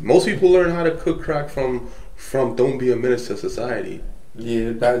 Most people learn how to cook crack from Don't Be a Menace to Society.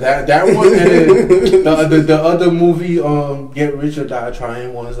 Yeah, that one. And the other movie, Get Rich or Die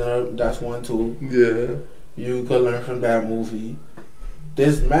Trying, that's one too. Yeah, you could learn from that movie.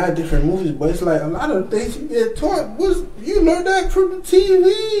 There's mad different movies, but it's a lot of things you get taught. You learn that from the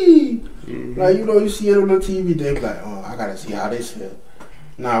TV. Mm-hmm. You see it on the TV. They be I gotta see how this feel.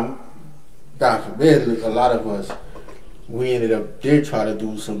 Now, God forbid, a lot of us, we ended up there trying to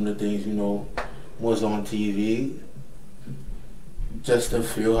do some of the things was on TV, just to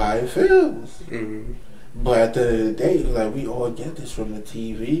feel how it feels. Mm-hmm. But at the end of the day, we all get this from the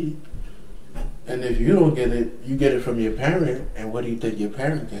TV. And if you don't get it, you get it from your parent. And what do you think your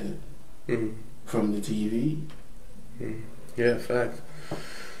parent get it? Mm-hmm. From the TV. Mm-hmm. Yeah, fact.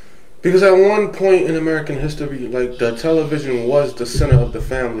 Because at one point in American history, the television was the center of the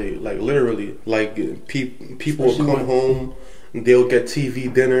family. Literally. People would come home they'll get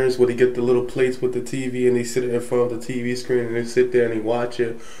TV dinners where they get the little plates with the TV and they sit in front of the TV screen and they sit there and they watch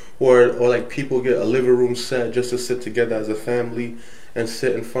it. Or like people get a living room set just to sit together as a family and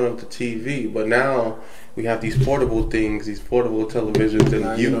sit in front of the TV. But now we have these portable things, these portable televisions, and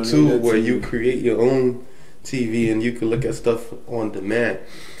YouTube where you create your own TV and you can look at stuff on demand.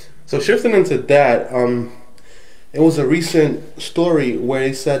 So shifting into that, it was a recent story where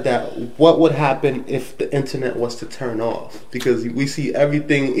they said that what would happen if the internet was to turn off? Because we see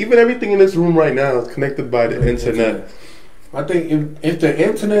everything, even everything in this room right now is connected by the internet. I think if the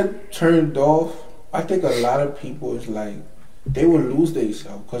internet turned off, I think a lot of people is like, they would lose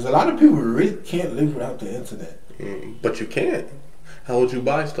themselves. Because a lot of people really can't live without the internet. But you can't. How would you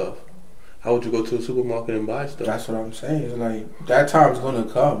buy stuff? How would you go to a supermarket and buy stuff? That's what I'm saying. It's like, that time's going to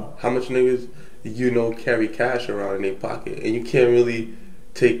come. How much niggas carry cash around in their pocket? And you can't really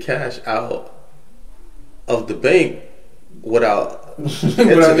take cash out of the bank without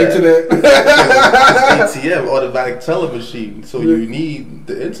internet. ATM, automatic teller machine. So you need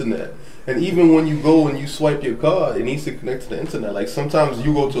the internet. And even when you go and you swipe your card, it needs to connect to the internet. Like sometimes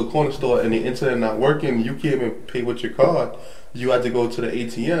you go to a corner store and the internet not working, you can't even pay with your card. You have to go to the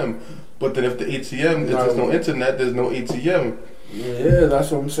ATM. But then if the ATM, if there's no internet, there's no ATM. Yeah, that's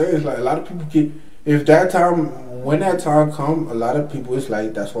what I'm saying. It's like a lot of people when that time come, a lot of people is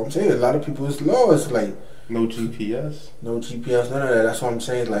like, that's what I'm saying. A lot of people is lost. Like no GPS, none of that. That's what I'm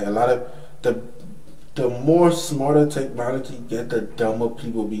saying. Like a lot of the more smarter technology get, the dumber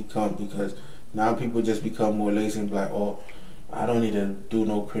people become, because now people just become more lazy and be like, oh, I don't need to do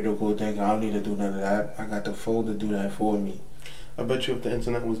no critical thinking. I don't need to do none of that. I got the phone to do that for me. I bet you if the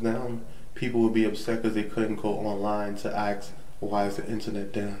internet was down, people would be upset because they couldn't go online to ask, why is the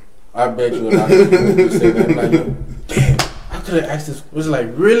internet down? I bet you a lot of people would say that. Like, damn, I could have asked this. It was like,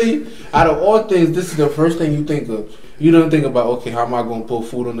 really? Out of all things, this is the first thing you think of. You don't think about, okay, how am I going to put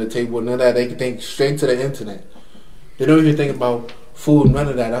food on the table? None of that. They can think straight to the internet. They don't even think about food, none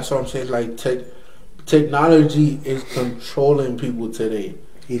of that. That's what I'm saying. Like, technology is controlling people today.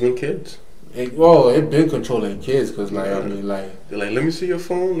 Even kids. It's been controlling kids, because, like, I mean, like... They're like, let me see your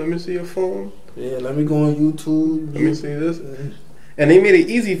phone, let me see your phone. Yeah, let me go on YouTube. Let me see this. And they made it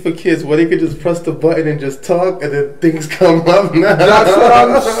easy for kids where they could just press the button and just talk and then things come up now. That's what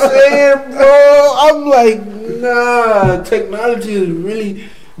I'm saying, bro. I'm like, nah, technology is really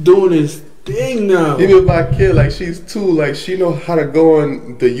doing its thing now. Even my kid, like she's 2, like she know how to go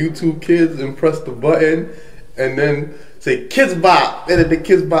on the YouTube Kids and press the button and then say Kids Bop, and then the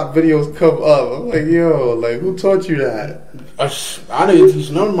Kids Bop videos come up. I'm like, yo, like who taught you that? I didn't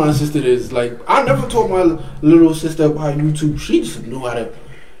teach none of my sister this. Like, I never taught my little sister about YouTube. She just knew how to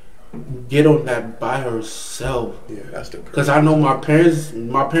get on that by herself. Yeah, that's the. Because I know my parents,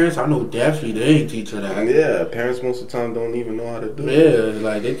 I know definitely they ain't teach her that. And yeah, parents most of the time don't even know how to do it. Yeah,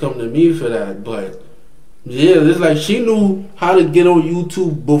 like they come to me for that. But yeah, it's like she knew how to get on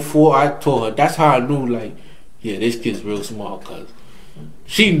YouTube before I taught her. That's how I knew, like, yeah, this kid's real smart, cause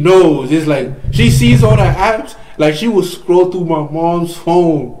she knows. It's like she sees all the apps. Like she would scroll through my mom's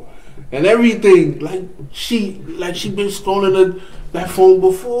phone and everything. Like she been scrolling that phone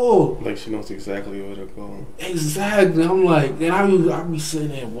before. Like she knows exactly where to go. Exactly. I'm like, and I be sitting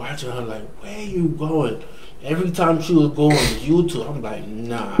there watching her like, where are you going? Every time she would go on YouTube, I'm like,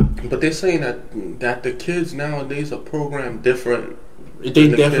 nah. But they're saying that the kids nowadays are programmed different. They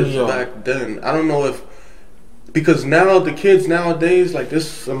than the definitely kids are. back then. I don't know if. Because now the kids nowadays, like this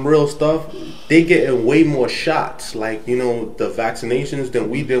is some real stuff, they getting way more shots, like, you know, the vaccinations than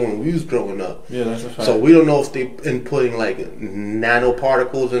we did when we was growing up. Yeah, that's a fact. So we don't know if they inputting like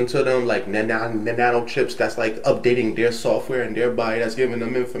nanoparticles into them, like nanochips that's like updating their software and their body, that's giving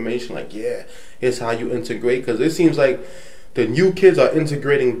them information like, yeah, here's how you integrate. Because it seems like the new kids are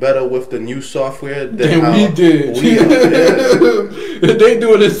integrating better with the new software than we did. They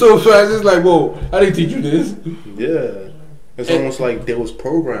doing it so fast. It's like, whoa, I didn't teach you this. Yeah, it's almost like they was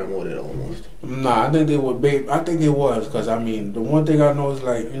programmed with it almost. Nah, I think they were. I think it was, because I mean, the one thing I know is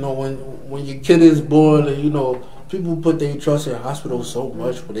like, you know, when your kid is born, and you know, people put their trust in hospitals so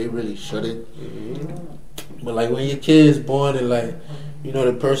much, but they really shouldn't. Mm-hmm. But like when your kid is born and like, you know,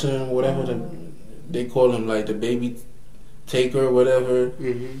 the person, whatever they call them, like the baby taker or whatever,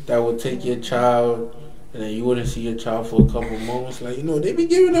 that would take your child, and then you wouldn't see your child for a couple moments. Like, you know, they be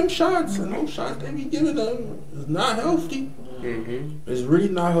giving them shots, and those shots they be giving them is not healthy. It's really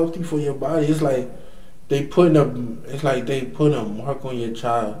not healthy for your body. It's like they put a mark on your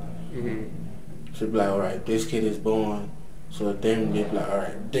child. To be like, all right, this kid is born, so then they be like, all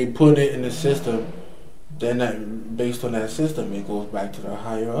right, they put it in the system. Then that, based on that system, it goes back to the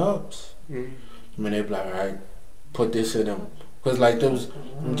higher ups. I mean, they be like, all right, put this in them. Because like those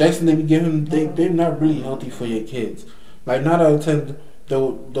injections they be giving, they're not really healthy for your kids. Like 9 out of 10,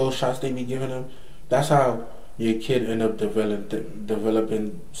 those shots they be giving them, that's how your kid end up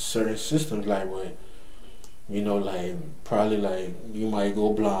developing certain systems. Like what, you know, like probably like you might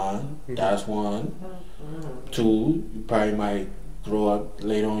go blind. That's one. 2, you probably might grow up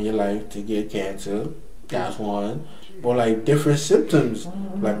later on in your life to get cancer. That's one. Or like different symptoms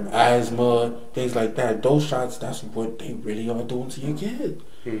like asthma, things like that. Those shots, that's what they really are doing to your kid.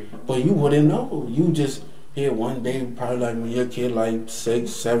 But you wouldn't know. You just hear one day, probably like when your kid like 6,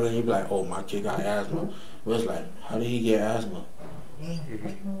 7, you be like, oh, my kid got asthma. But it's like, how did he get asthma?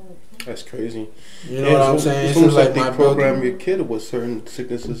 That's crazy. You know what I'm saying? It's almost like my they program your kid with certain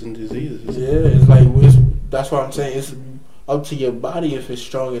sicknesses and diseases. Yeah, it's like that's what I'm saying. It's up to your body if it's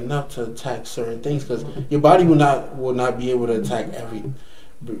strong enough to attack certain things, because your body will not be able to attack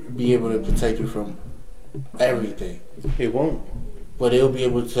be able to protect you from everything. It won't. But it'll be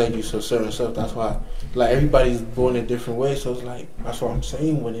able to protect you from certain stuff. That's why, like, everybody's born in different ways. So it's like, that's what I'm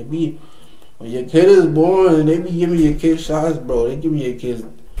saying. When your kid is born and they be giving your kid shots, bro, they giving your kids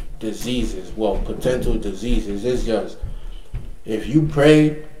diseases. Well, potential diseases. It's just, if you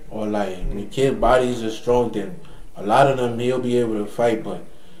pray or like your kid bodies are strong, then a lot of them he'll be able to fight, but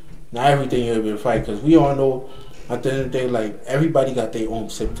not everything he'll be able to fight, because we all know at the end of the day, like, everybody got their own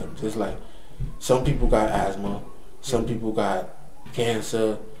symptoms. It's like some people got asthma, some people got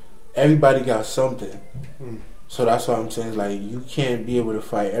cancer, everybody got something. So that's what I'm saying. It's like you can't be able to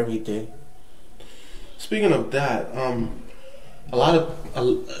fight everything. Speaking of that,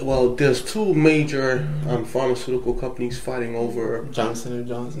 there's 2 major pharmaceutical companies fighting over Johnson &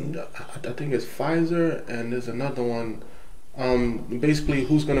 Johnson. I think it's Pfizer, and there's another one. Basically,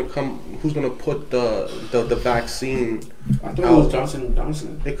 who's gonna put the vaccine? I thought it was Johnson &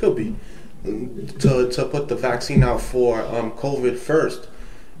 Johnson. It could be to put the vaccine out for COVID first.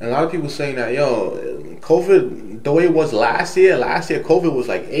 And a lot of people saying that, COVID, the way it was last year COVID was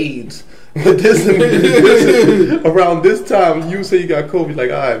like AIDS. But this around this time, you say you got COVID,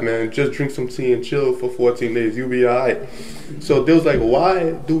 like, all right, man, just drink some tea and chill for 14 days, you'll be all right. So they was like,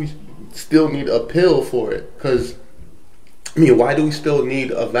 why do we still need a pill for it? Because, why do we still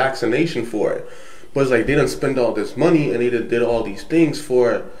need a vaccination for it? But it's like they didn't spend all this money and they did all these things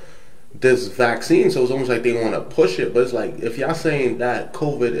for this vaccine, so it's almost like they want to push it. But it's like, if y'all saying that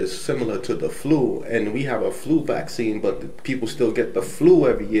COVID is similar to the flu and we have a flu vaccine, but people still get the flu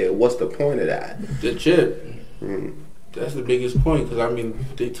every year, what's the point of that? The chip. That's the biggest point,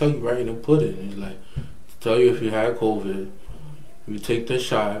 because they tell you right in the pudding. It's like, tell you if you had COVID, you take the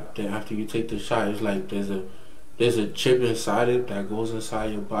shot. Then after you take the shot, it's like there's a chip inside it that goes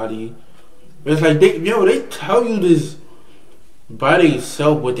inside your body. It's like they tell you this by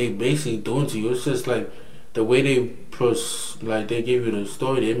themselves what they basically doing to you. It's just like the way they they give you the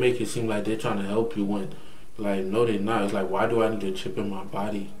story, they make it seem like they're trying to help you when, like, no, they're not. It's like, why do I need a chip in my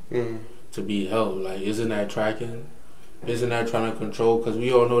body to be helped? Like, isn't that tracking? Isn't that trying to control? Because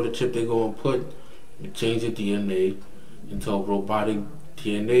we all know the chip they're going to put, change the DNA into a robotic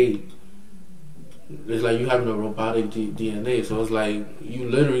DNA. It's like you having a robotic DNA. So it's like you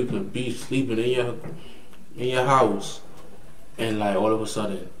literally could be sleeping in your house, and like all of a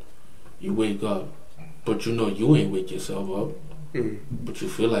sudden you wake up, but you know you ain't wake yourself up, but you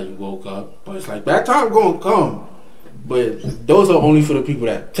feel like you woke up. But it's like that time gonna come. But those are only for the people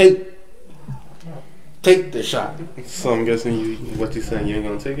that take the shot. So I'm guessing what you saying, you ain't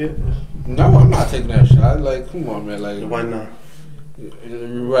gonna take it? No, I'm not taking that shot. Like, come on, man. Like, why not?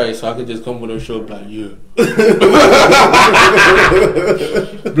 Right, so I could just come with a show, like, yeah.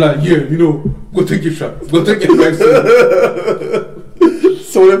 Like, yeah, go take your shot. Go take your vaccine.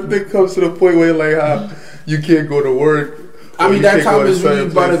 So if it comes to the point where, like, how you can't go to work. That time is really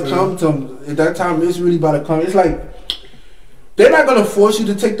about to come to. That time is really about to come. It's like, they're not going to force you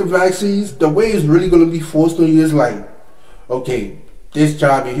to take the vaccines. The way it's really going to be forced on you is like, okay, this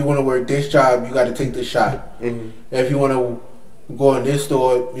job, if you want to work this job, you got to take the shot. If you want to go in this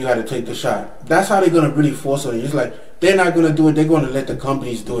store, you got to take the shot. That's how they're going to really force on you. It's like, they're not going to do it. They're going to let the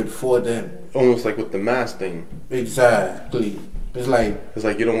companies do it for them. Almost like with the mask thing. Exactly. It's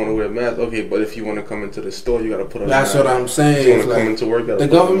like you don't want to wear a mask. Okay, but if you want to come into the store, you got to put on a mask. That's what I'm saying. If you want to come into work, the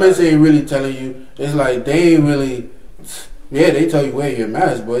governments ain't really telling you. It's like they ain't really. Yeah, they tell you wear your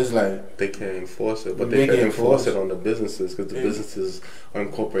mask, but it's like they can't enforce it. But they can enforce it on the businesses, because the businesses are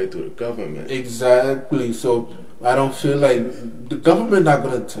incorporated through the government. Exactly. So I don't feel like the government not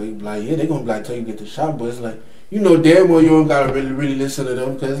gonna tell you, like, yeah, they gonna like tell you get the shot, but it's like, damn well you don't gotta really listen to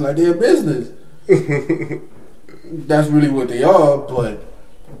them, because it's like they're business. That's really what they are. But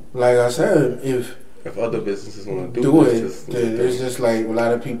like I said, if If other businesses want to do this, it, then it's just like a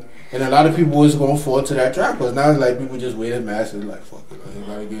lot of people, and a lot of people is gonna fall to that trap. Because now it's like people just wear the mask. It's like fuck it, I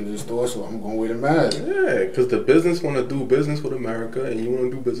gotta get in the store, so I'm gonna wear the mask. Yeah, because the business want to do business with America, and you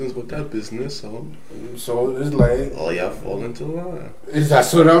want to do business with that business, so it's like, oh, y'all fall into line.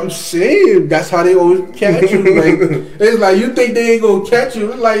 That's what I'm saying. That's how they always catch you. Like, it's like you think they ain't gonna catch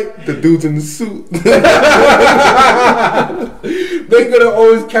you. It's like The dudes in the suit. they gonna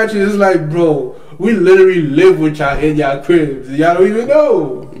always catch you. It's like, bro, we literally live with y'all in y'all cribs. Y'all don't even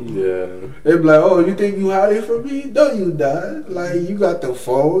know. Yeah. They be like, oh, you think you hiding from me? No, you not. Like, you got the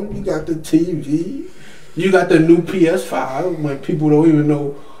phone, you got the TV, you got the new PS5. When people don't even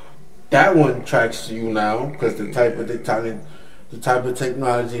know that one tracks you now because the type of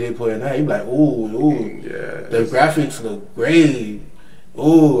technology they put in there. You be like, ooh, Yeah. the graphics look great.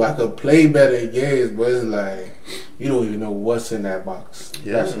 Ooh, I could play better games, but it's like you don't even know what's in that box.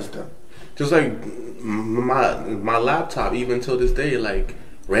 Yeah. That's just stuff. Just like my laptop, even till this day, like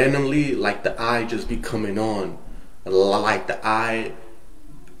randomly, like the eye just be coming on, like the eye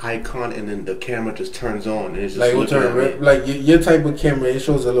icon, and then the camera just turns on. And it's just Like, like your type of camera, it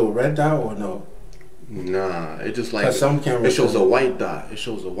shows a little red dot or no? Nah, it just like some cameras it shows a white dot. It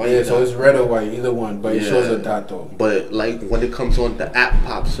shows a white Yeah, dot. so it's red or white, either one, but it shows a dot though. But like when it comes on, the app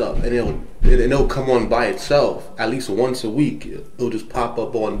pops up and it'll come on by itself at least once a week. It'll just pop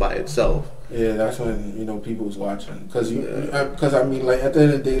up on by itself. Yeah, that's when people's watching. Cause I mean, like at the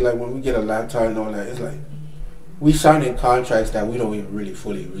end of the day, like when we get a laptop and all that, it's like we signing contracts that we don't even really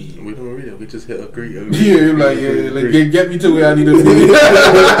fully read. We don't read it. We just hit agree. Yeah, like get me to where I need to be.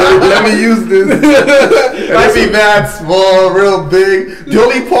 Let me use this. Let me that small, real big. The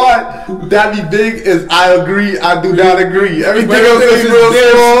only part that be big is I agree, I do not agree. Everything else is real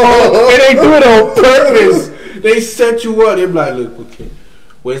small. And they do it on purpose. They set you up. They be like, look, okay,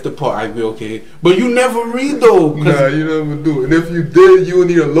 where's the part I agree? Okay, but you never read though. Nah, you never do. And if you did, you would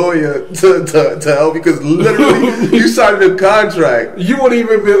need a lawyer to help, because literally you signed a contract. You won't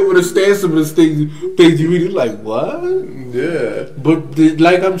even be able to stand some of the things you read. You're like, what? Yeah. But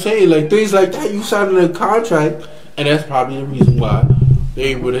like I'm saying, like things like that, you signed a contract, and that's probably the reason why they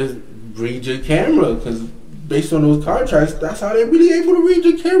able to read your camera, because based on those contracts, that's how they're really able to read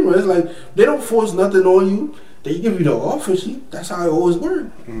your camera. It's like they don't force nothing on you. They give you the offer sheet. That's how it always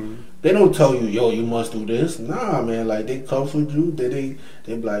works. Mm-hmm. They don't tell you, yo, you must do this. Nah, man. Like they comfort you. They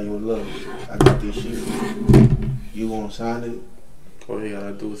be like, yo, look, I got this shit. You gonna sign it? All you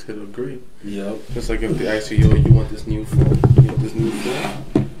gotta do is hit agree. Yep. Just like if they ask you, yo, you want this new phone? You want this new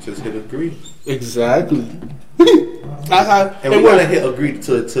phone? Just hit agree. Exactly. And we gotta hit agree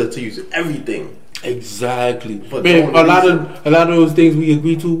to use everything. Exactly. But man, a lot of those things we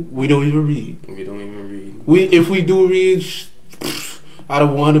agree to, we don't even read. We don't even read. If we do read, out of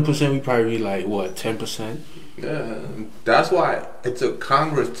 100%, we probably read like what, 10%. Yeah, that's why it took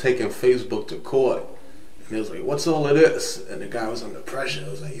Congress taking Facebook to court. And it was like, what's all of this? And the guy was under pressure.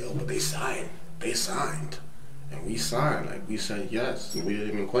 It was like, yo, but they signed. And we signed. Like, we said yes. We didn't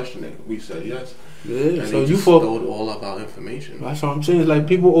even question it. We said yes. Yeah, and so you stole all of our information. That's what I'm saying. It's like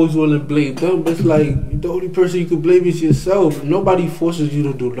people always want to blame them, but it's like the only person you can blame is yourself. Nobody forces you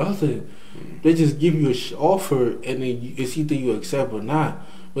to do nothing. They just give you an offer, and then it's either you accept or not.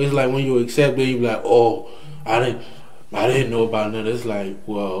 But it's like when you accept, then you be like, oh, I didn't know about that. It's like,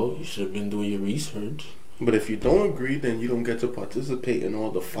 well, you should have been doing your research. But if you don't agree, then you don't get to participate in all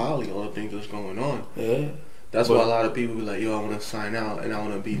the folly, all the things that's going on. Yeah. That's why a lot of people be like, yo, I want to sign out and I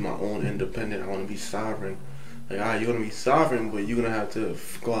want to be my own independent. I want to be sovereign. Like, all right, you're going to be sovereign, but you're going to have to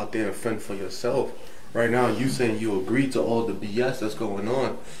go out there and fend for yourself. Right now, you saying you agree to all the BS that's going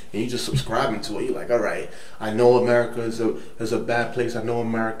on, and you just subscribing to it. You're like, all right, I know America is a bad place. I know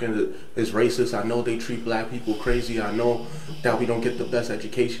America is racist. I know they treat black people crazy. I know that we don't get the best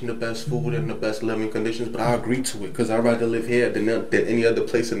education, the best food, and the best living conditions. But I agree to it because I'd rather live here than any other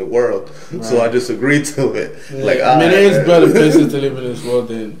place in the world. Right. So I just agree to it. Yeah. Like, I mean, there's better places to live in this world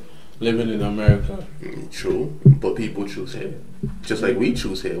than living in America. True, but people choose here. Just like we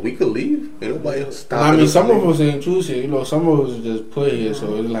choose here. We could leave. Ain't nobody else stop. I mean, some of us ain't choose here. You know, some of us just put here,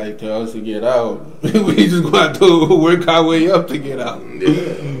 so it's like tell us to get out. We just got to work our way up to get out.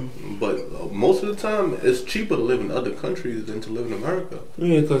 Yeah, but most of the time, it's cheaper to live in other countries than to live in America.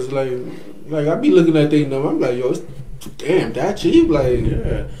 Yeah, because like I be looking at things now, I'm like, yo, it's damn that cheap. Like,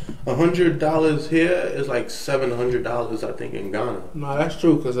 yeah, $100 here is like $700, I think, in Ghana. No, that's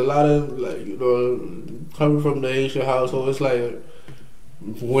true, because a lot of, like, you know, coming from the Asian household, it's like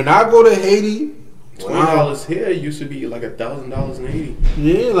when I go to Haiti, $20 here used to be like $1,000 in Haiti.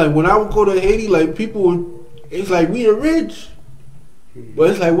 Yeah, like when I would go to Haiti, like people, it's like we are rich, but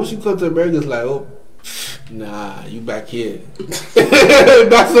it's like once you come to America, it's like, oh, Nah, you back here.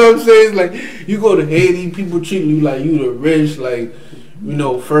 That's what I'm saying. It's like, you go to Haiti, people treat you like you the rich, like, you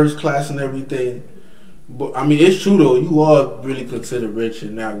know, first class and everything. But I mean, it's true though. You are really considered rich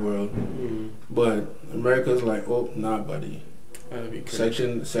in that world. Mm-hmm. But America's like, oh, nah, buddy.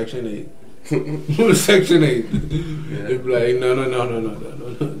 Section 8. Section 8. Yeah. It's like,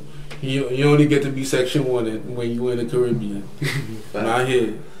 no. You only get to be Section 1 when you in the Caribbean. Not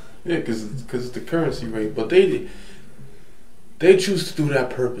here. Yeah, because it's the currency rate. But they choose to do that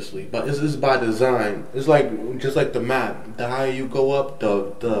purposely. But it's by design. It's like just like the map. The higher you go up,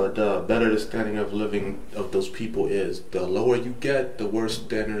 the better the standard of living of those people is. The lower you get, the worse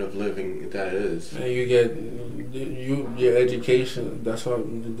standard of living that is. And you get your education. That's why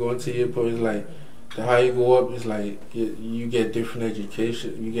going to your point is like, the higher you go up, it's like you get different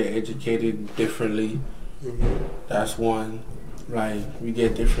education. You get educated differently. Mm-hmm. That's one. Like, we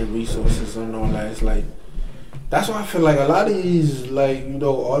get different resources and all that. It's like, that's why I feel like a lot of these, like, you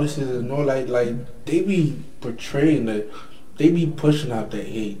know, artists and all, like they be portraying that, they be pushing out the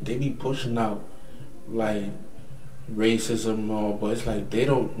hate. They be pushing out, like, racism and all, but it's like, they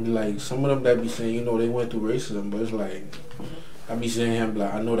don't, like, some of them that be saying, you know, they went through racism, but it's like, I be saying him,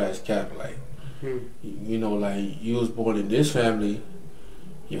 like, I know that's cap, like, you know, like, you was born in this family,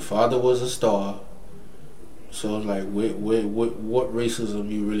 your father was a star, so it's like, what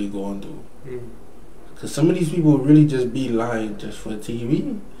racism you really going through? Because some of these people really just be lying just for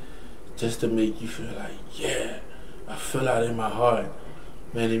TV, just to make you feel like, yeah, I feel out in my heart.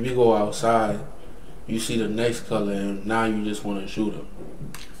 Man, if you go outside, you see the next color, and now you just want to shoot them.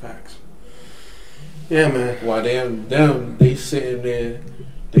 Facts. Yeah, man. While them, they sitting there,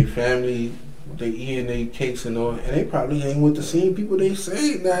 they family, they eating their cakes and all, and they probably ain't with the same people they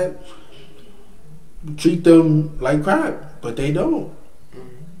say that treat them like crap, but they don't.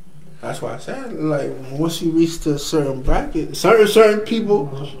 That's why I said, like, once you reach to a certain bracket, certain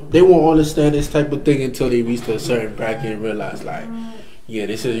people, they won't understand this type of thing until they reach to a certain bracket and realize, like, yeah,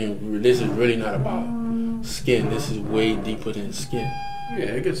 this is really not about skin. This is way deeper than skin. Yeah,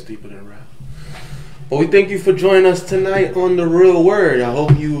 it gets deeper than rap. But we thank you for joining us tonight on The Real Word. I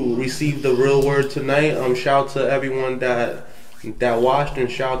hope you received the real word tonight. Shout out to everyone that watched,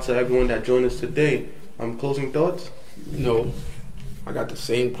 and shout out to everyone that joined us today. Closing thoughts? No. I got the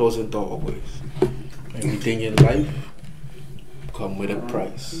same closing thought always. Everything in life come with a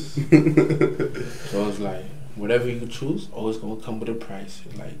price. So it's like, whatever you choose, always gonna come with a price.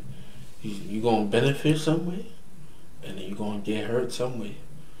 Like, you gonna benefit some way, and then you gonna get hurt some way.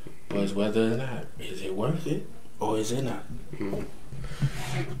 But it's whether or not, is it worth it, or is it not? Mm-hmm.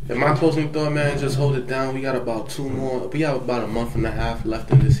 And my closing thought, man, just hold it down. We got about 2 more. We have about a month and a half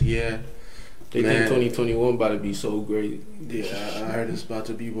left in this year. They think 2021 about to be so great. Yeah, I heard it's about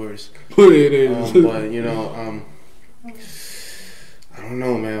to be worse. But it is. But, you know, I don't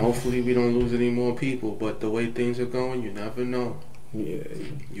know, man. Hopefully we don't lose any more people. But the way things are going, you never know. Yeah.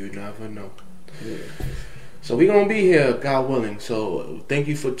 You never know. Yeah. So we're going to be here, God willing. So thank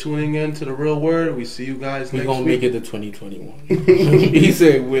you for tuning in to The Real Word. We see you guys next week. We're going to make it to 2021. He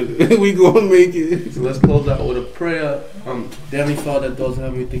said, we going to make it. So let's close out with a prayer. Dear Heavenly Father, those in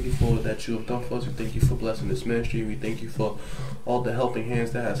heaven, we thank you for all that you have done for us. We thank you for blessing this ministry. We thank you for all the helping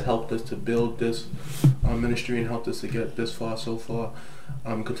hands that has helped us to build this ministry and helped us to get this far so far.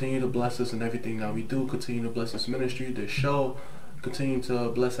 Continue to bless us in everything that we do. Continue to bless this ministry, this show. Continue to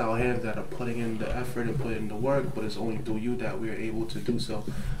bless our hands that are putting in the effort and putting in the work, but it's only through you that we are able to do so.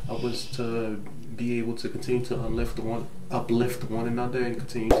 Help us to be able to continue to uplift one another and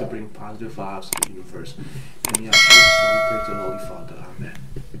continue to bring positive vibes to the universe. And we pray to the Holy Father. Amen.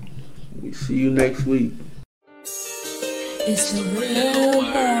 We see you next week. It's the real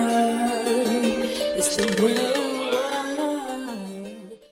word. It's the real